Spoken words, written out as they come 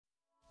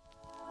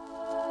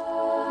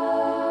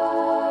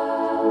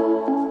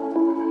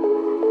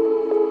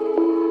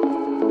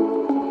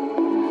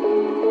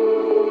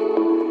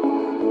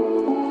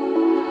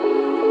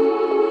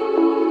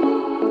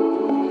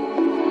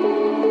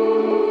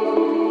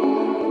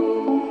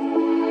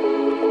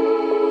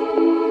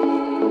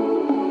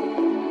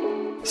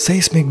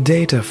Seismic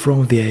data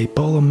from the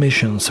Apollo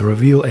missions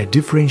reveal a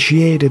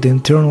differentiated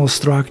internal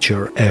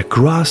structure, a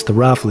crust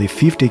roughly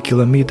 50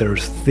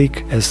 kilometers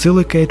thick, a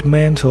silicate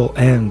mantle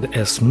and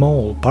a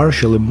small,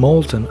 partially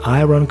molten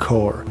iron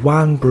core,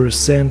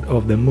 1%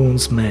 of the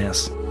Moon's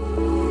mass.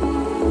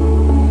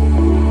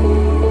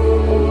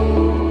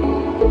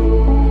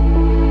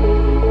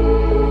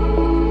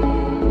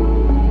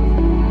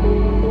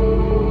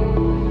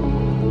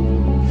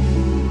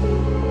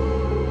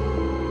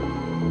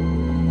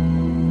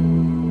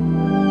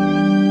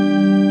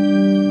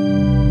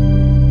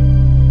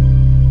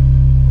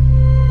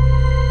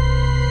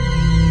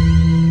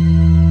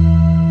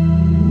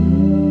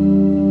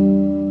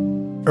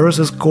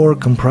 Earth's core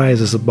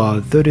comprises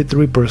about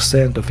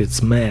 33% of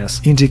its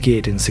mass,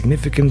 indicating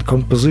significant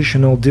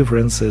compositional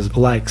differences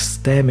like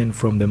stemming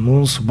from the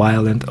Moon's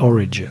violent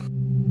origin.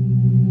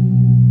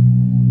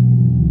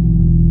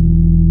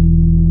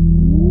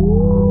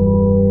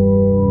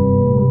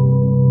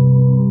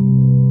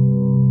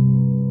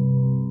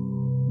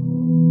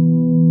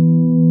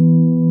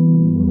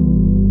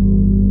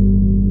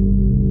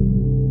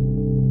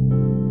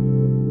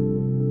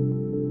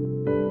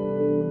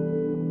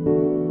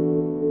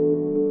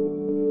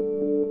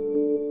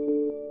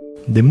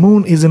 The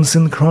Moon is in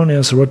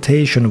synchronous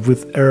rotation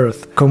with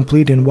Earth,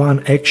 completing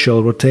one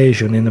actual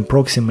rotation in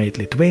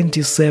approximately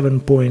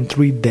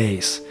 27.3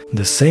 days,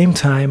 the same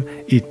time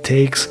it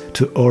takes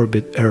to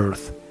orbit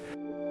Earth.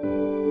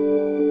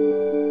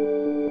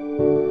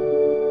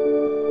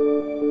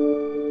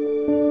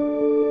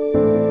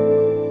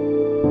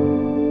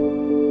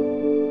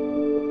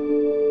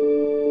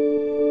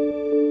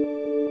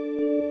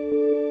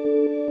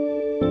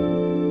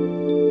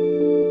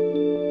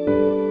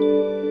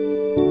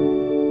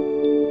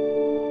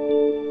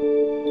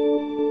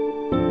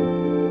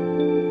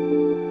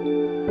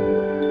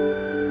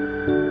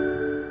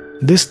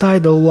 This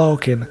tidal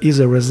lock-in is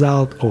a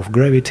result of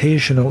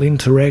gravitational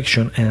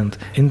interaction and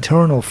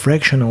internal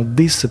fractional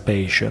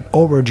dissipation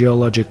over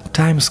geologic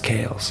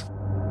timescales.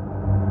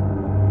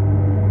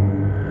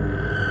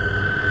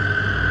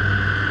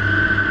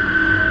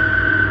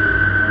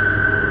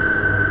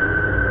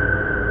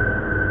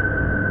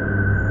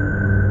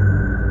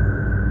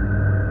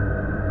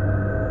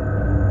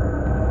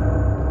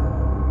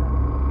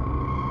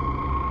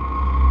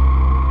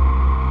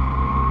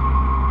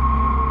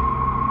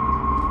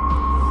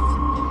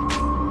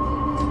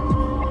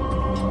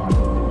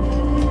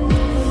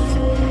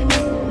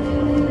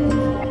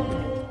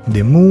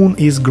 The Moon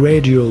is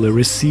gradually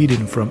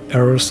receding from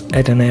Earth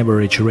at an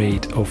average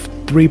rate of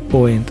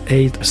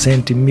 3.8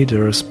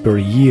 centimeters per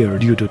year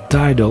due to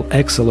tidal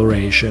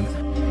acceleration.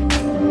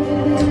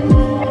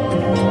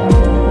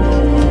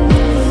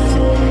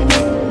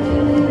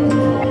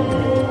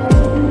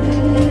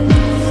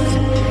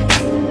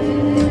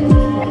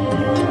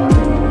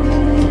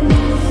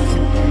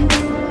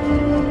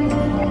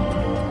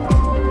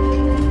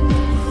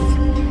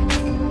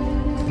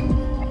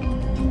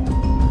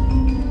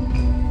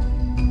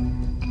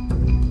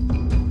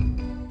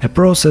 A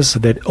process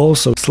that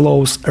also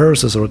slows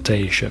Earth's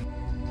rotation.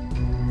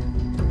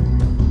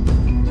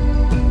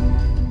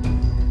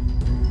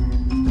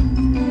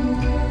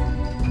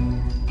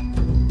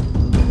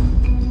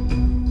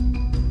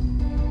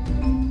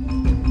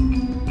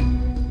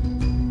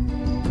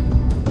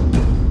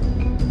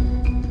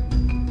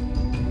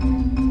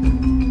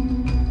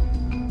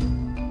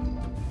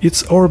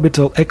 Its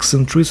orbital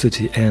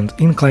eccentricity and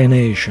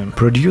inclination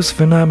produce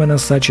phenomena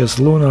such as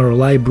lunar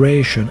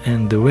libration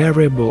and the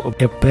variable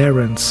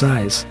apparent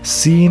size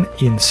seen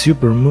in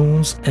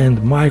supermoons and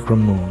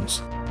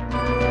micromoons.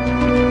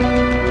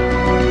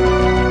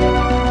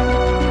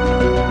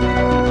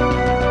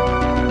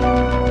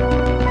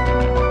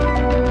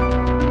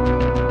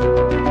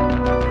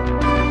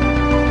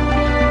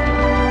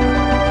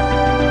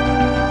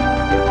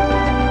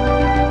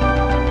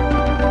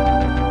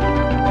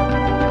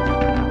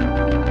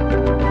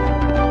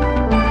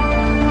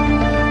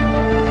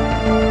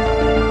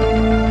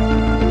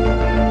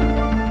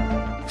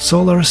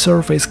 Solar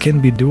surface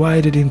can be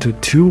divided into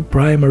two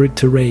primary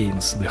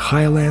terrains, the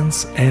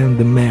highlands and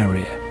the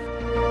Mare.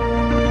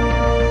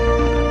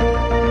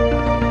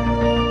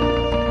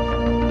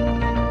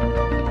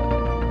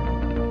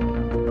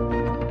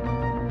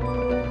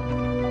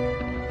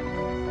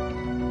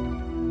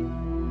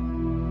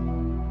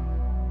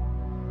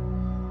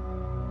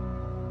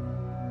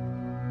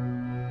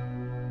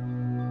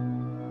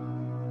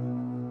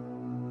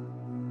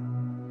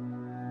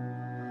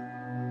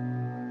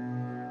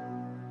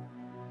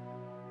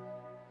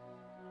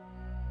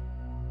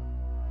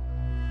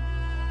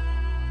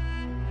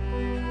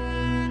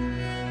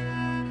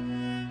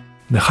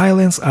 The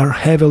highlands are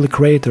heavily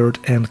cratered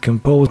and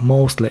composed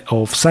mostly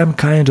of some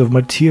kind of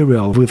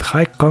material with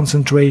high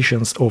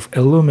concentrations of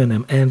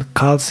aluminum and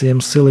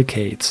calcium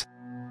silicates.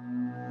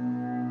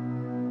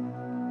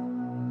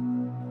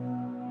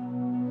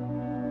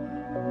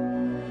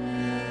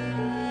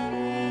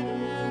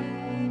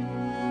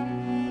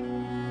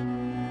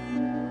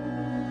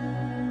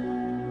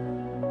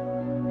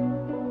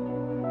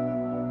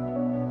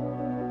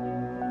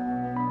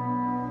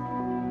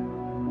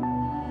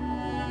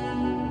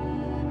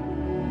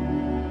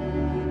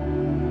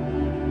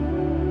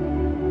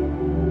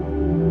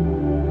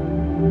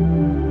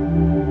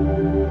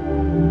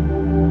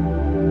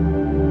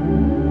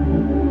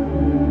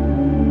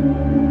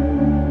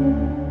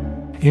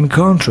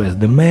 contrast,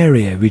 the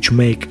Mare, which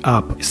make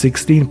up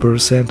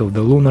 16% of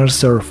the lunar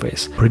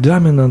surface,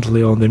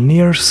 predominantly on the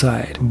near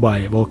side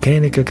by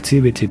volcanic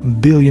activity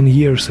billion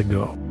years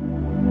ago.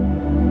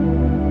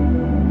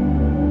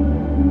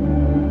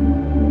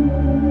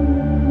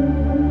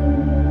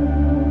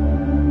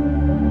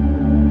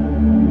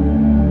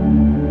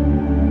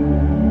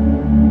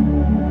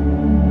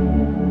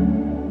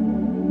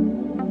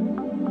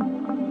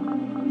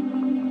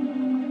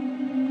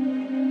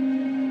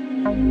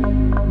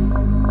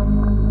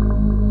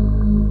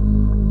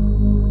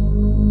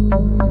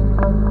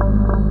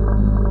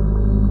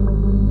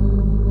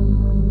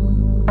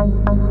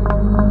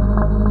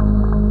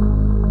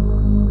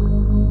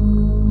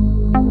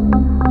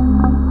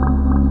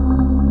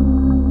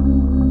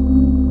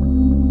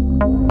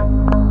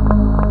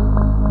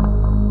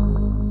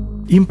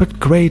 Impact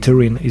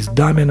cratering is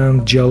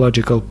dominant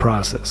geological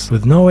process,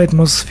 with no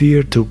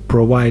atmosphere to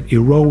provide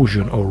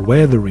erosion or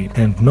weathering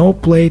and no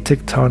plate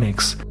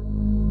tectonics.